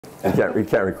You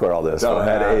can't record all this.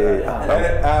 Edit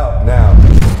out now.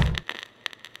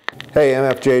 Hey,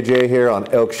 MFJJ here on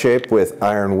ElkShape with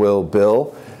Ironwill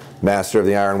Bill, master of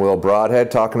the Ironwill Broadhead,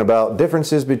 talking about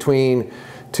differences between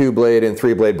 2-blade and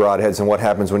 3-blade broadheads and what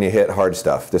happens when you hit hard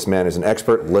stuff. This man is an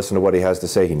expert. Listen to what he has to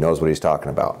say. He knows what he's talking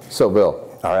about. So, Bill.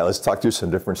 All right, let's talk through some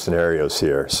different scenarios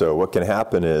here. So what can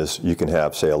happen is you can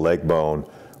have, say, a leg bone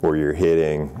where you're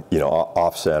hitting,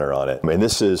 off center on it. I mean,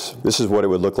 this is what it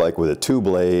would look like with a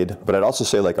 2-blade, but I'd also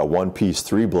say like a 1-piece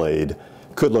 3-blade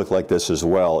could look like this as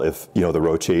well if, the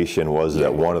rotation was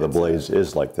that one of the blades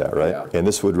is like that, right? Yeah. And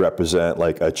this would represent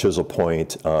like a chisel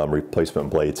point replacement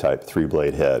blade type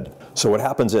 3-blade head. So what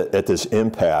happens at this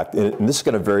impact, and this is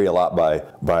going to vary a lot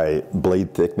by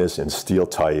blade thickness and steel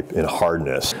type and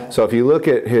hardness. So if you look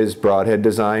at his broadhead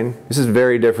design, this is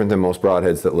very different than most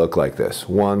broadheads that look like this.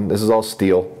 One, this is all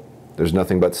steel. There's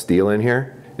nothing but steel in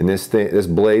here. And this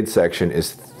blade section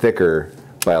is thicker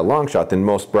by a long shot than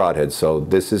most broadheads. So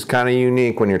this is kind of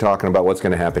unique when you're talking about what's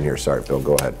going to happen here. Sorry, Bill,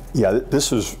 go ahead. Yeah,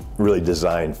 this was really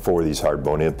designed for these hard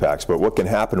bone impacts, but what can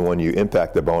happen when you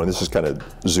impact the bone, and this is kind of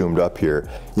zoomed up here,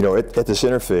 at this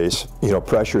interface,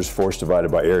 pressure is force divided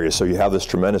by area. So you have this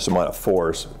tremendous amount of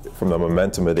force from the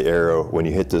momentum of the arrow when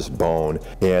you hit this bone,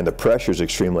 and the pressure is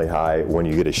extremely high when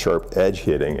you get a sharp edge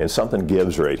hitting, and something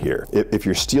gives right here. If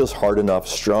your steel's hard enough,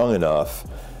 strong enough,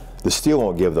 the steel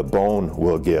won't give, the bone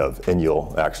will give, and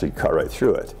you'll actually cut right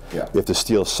through it. Yeah. If the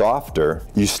steel's softer,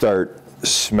 you start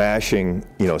smashing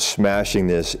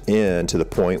this in to the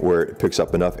point where it picks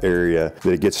up enough area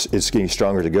that it's getting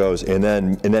stronger as it goes, and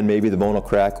then maybe the bone will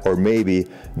crack, or maybe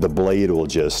the blade will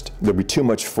there'll be too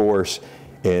much force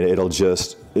and it'll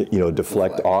just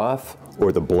deflect off,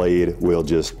 or the blade will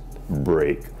just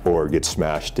break or get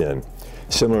smashed in.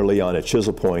 Similarly, on a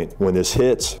chisel point, when this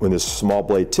hits, when this small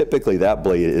blade, typically that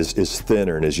blade is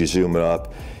thinner, and as you zoom it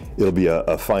up, it'll be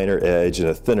a finer edge and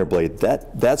a thinner blade.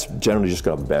 That's generally just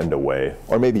going to bend away,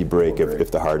 or maybe break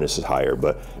if the hardness is higher,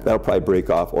 but that'll probably break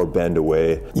off or bend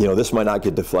away. This might not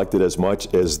get deflected as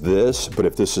much as this, but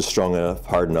if this is strong enough,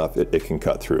 hard enough, it can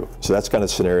cut through. So that's kind of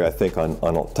scenario, I think, on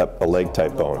a leg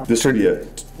type bone.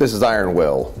 This is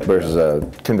Ironwill versus a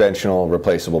conventional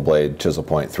replaceable blade chisel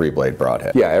point 3-blade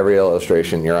broadhead. Yeah, every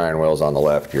illustration, your Ironwill's on the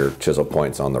left, your chisel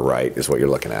point's on the right is what you're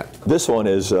looking at. This one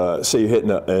is, say you're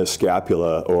hitting a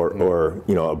scapula or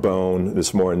a bone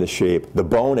that's more in this shape. The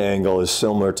bone angle is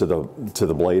similar to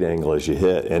the blade angle as you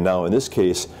hit, and now in this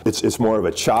case, it's more of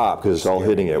a chop because it's all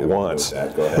hitting at once.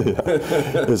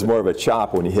 It's more of a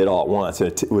chop when you hit all at once,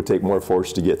 and it would take more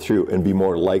force to get through and be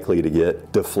more likely to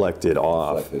get deflected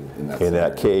off in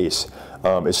that case.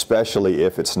 Especially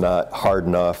if it's not hard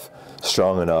enough,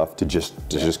 strong enough to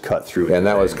just cut through it. And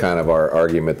that was kind of our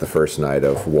argument the first night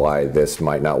of why this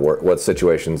might not work, what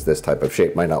situations this type of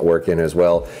shape might not work in as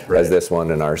well as this one,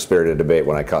 in our spirited debate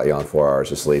when I caught you on 4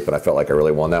 hours of sleep, and I felt like I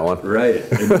really won that one. Right.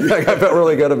 Like I felt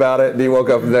really good about it, and he woke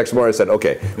up the next morning and said,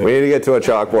 okay, we need to get to a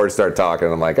chalkboard, start talking.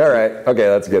 And I'm like, all right, okay,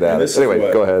 let's get at it.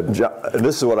 Anyway, go ahead.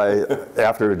 This is what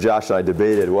after Josh and I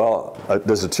debated, well,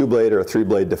 does a 2-blade or a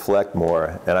 3-blade deflect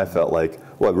more? And I felt like,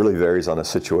 well, it really varies on the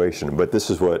situation, but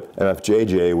this is what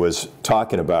MFJJ was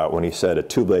talking about when he said a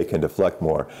 2-blade can deflect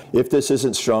more. If this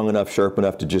isn't strong enough, sharp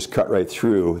enough to just cut right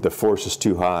through, the force is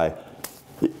too high,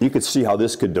 you could see how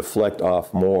this could deflect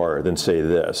off more than, say,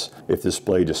 this. If this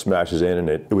blade just smashes in, and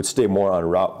it would stay more on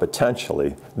route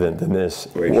potentially than this.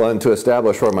 Well, and to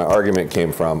establish where my argument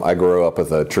came from, I grew up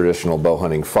with a traditional bow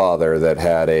hunting father that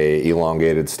had a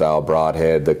elongated style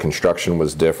broadhead. The construction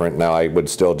was different. Now I would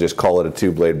still just call it a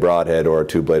 2-blade broadhead or a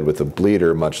 2-blade with a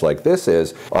bleeder, much like this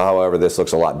is. However, this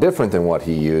looks a lot different than what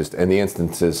he used, and the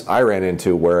instances I ran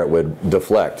into where it would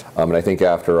deflect. And I think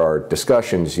after our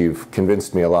discussions, you've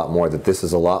convinced me a lot more that this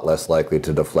is a lot less likely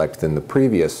to deflect than the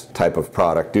previous type of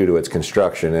product due to its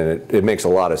construction, and it makes a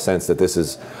lot of sense that this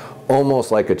is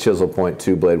almost like a chisel point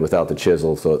 2-blade without the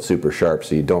chisel, so it's super sharp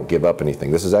so you don't give up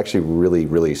anything. This is actually really,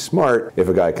 really smart if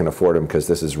a guy can afford them, because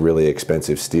this is really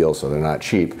expensive steel, so they're not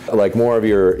cheap. Like more of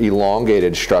your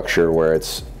elongated structure where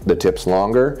the tip's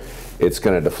longer, it's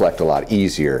going to deflect a lot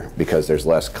easier because there's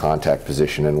less contact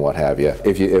position and what have you.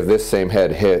 If this same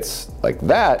head hits like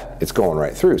that, it's going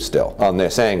right through still on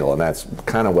this angle, and that's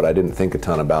kind of what I didn't think a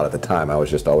ton about at the time. I was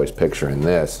just always picturing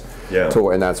this. Yeah.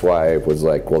 And that's why I was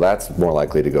like, well, that's more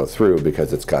likely to go through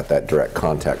because it's got that direct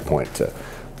contact point to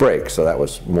break. So that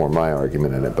was more my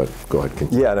argument in it, but go ahead,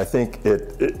 continue. Yeah, and I think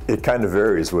it kind of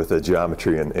varies with the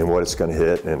geometry and what it's going to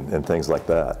hit and things like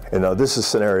that. And now this is a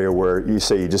scenario where you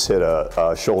say you just hit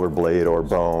a shoulder blade or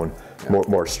bone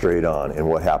more straight on, and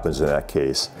what happens in that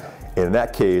case. And in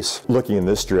that case, looking in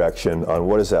this direction on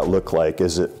what does that look like,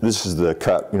 this is the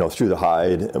cut, you know, through the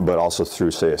hide, but also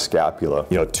through, say, a scapula.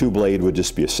 You know, 2-blade would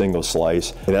just be a single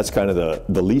slice, and that's kind of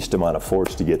the least amount of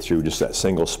force to get through, just that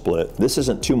single split. This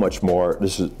isn't too much more.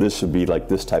 This would be like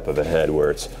this type of a head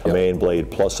where it's a main blade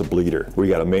plus a bleeder. We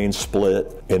got a main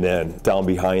split, and then down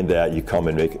behind that you come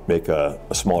and make a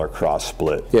smaller cross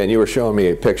split. Yeah, and you were showing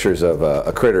me pictures of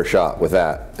a critter shot with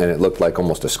that, and it looked like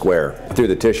almost a square through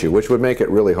the tissue, which would make it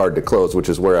really hard to close, which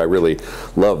is where I really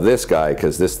love this guy,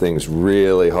 because this thing's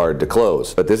really hard to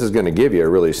close. But this is going to give you a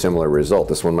really similar result.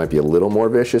 This one might be a little more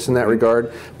vicious in that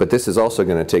regard, but this is also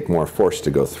going to take more force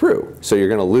to go through. So you're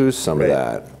going to lose some of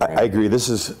that. I agree.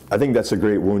 I think that's a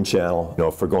great wound channel, you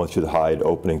know, for going through the hide,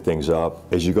 opening things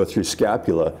up. As you go through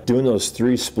scapula, doing those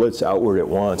 3 splits outward at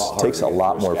once takes a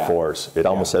lot more force. It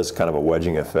almost has kind of a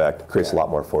wedging effect, creates a lot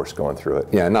more force going through it.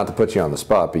 Yeah, not to put you on the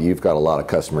spot, but you've got a lot of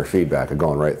customer feedback of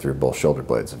going right through both shoulder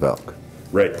blades of elk.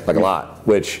 Right. Like a lot,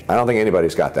 which I don't think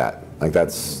anybody's got that. Like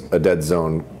that's a dead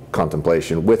zone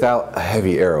contemplation without a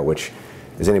heavy arrow, which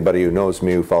as anybody who knows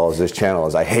me who follows this channel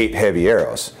is I hate heavy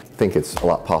arrows. I think it's a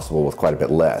lot possible with quite a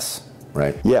bit less,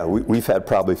 right? Yeah, we've had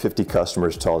probably 50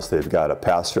 customers tell us they've got a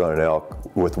pass-through on an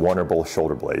elk with one or both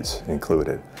shoulder blades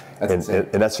included. And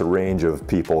that's a range of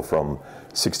people from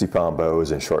 60-pound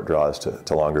bows and short draws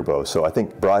to longer bows. So I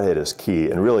think broadhead is key,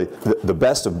 and really the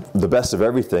best of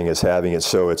everything is having it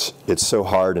so it's so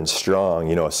hard and strong,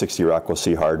 you know, a 60 Rockwell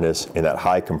C hardness and that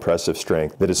high compressive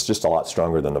strength that it's just a lot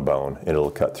stronger than the bone, and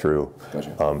it'll cut through.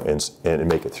 Gotcha. And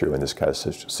make it through in this kind of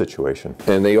situation.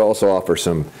 And they also offer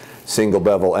some single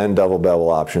bevel and double bevel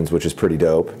options, which is pretty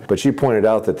dope. But you pointed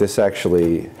out that this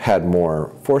actually had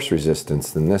more force resistance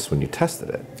than this when you tested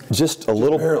it. Just a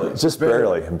little, just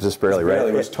barely, right?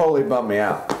 It was totally bummed me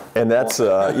out. And that's, you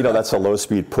know, that's a low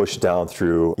speed push down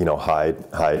through, you know, hide.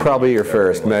 Probably your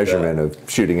fairest measurement of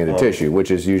shooting into tissue, which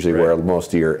is usually where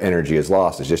most of your energy is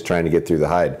lost, is just trying to get through the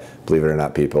hide. Believe it or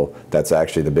not, people, that's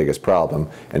actually the biggest problem.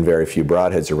 And very few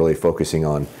broadheads are really focusing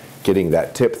on getting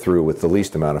that tip through with the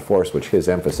least amount of force, which his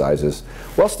emphasizes,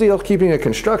 while still keeping a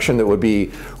construction that would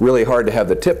be really hard to have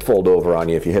the tip fold over on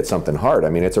you if you hit something hard. I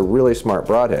mean, it's a really smart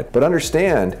broadhead. But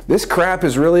understand, this crap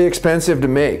is really expensive to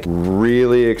make.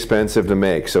 Really expensive to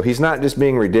make. So he's not just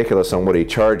being ridiculous on what he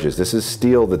charges. This is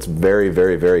steel that's very,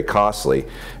 very, very costly.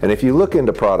 And if you look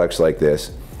into products like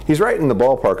this, he's right in the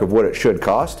ballpark of what it should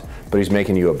cost, but he's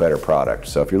making you a better product.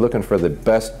 So if you're looking for the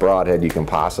best broadhead you can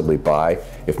possibly buy,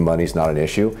 if money's not an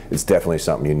issue, it's definitely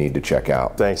something you need to check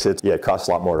out. Thanks. It costs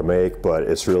a lot more to make, but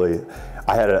it's really,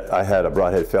 I had a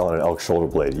broadhead fail on an elk shoulder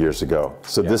blade years ago.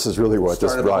 So this is really what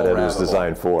this broadhead is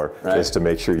designed for, is to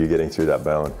make sure you're getting through that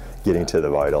bone, getting to the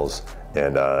vitals,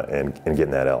 and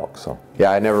getting that elk. So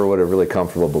yeah, I never would have really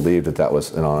comfortable believed that that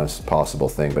was an honest possible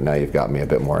thing, but now you've got me a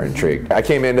bit more intrigued. I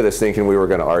came into this thinking we were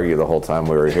going to argue the whole time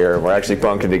we were here, and we're actually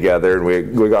bunking together, and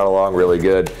we got along really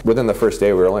good. Within the first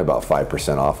day, we were only about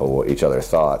 5% off of what each other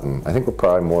thought, and I think we're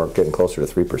probably getting closer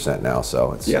to 3% now.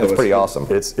 So it's pretty awesome.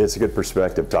 It's a good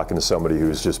perspective talking to somebody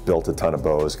who's just built a ton of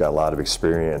bows, got a lot of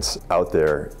experience out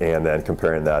there, and then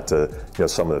comparing that to, you know,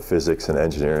 some of the physics and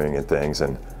engineering and things,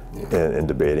 and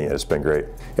debating it. It's been great.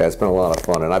 Yeah, it's been a lot of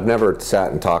fun, and I've never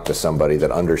sat and talked to somebody that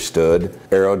understood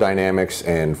aerodynamics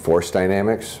and force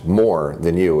dynamics more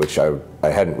than you, which I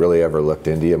hadn't really ever looked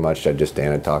into you much. I'd just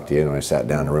stand and talk to you, and when I sat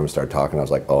down in the room and started talking, I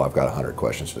was like, oh, I've got 100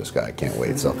 questions for this guy. I can't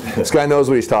wait. So this guy knows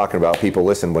what he's talking about. People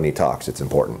listen when he talks. It's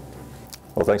important.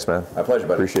 Well, thanks, man. My pleasure,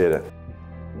 buddy. Appreciate it.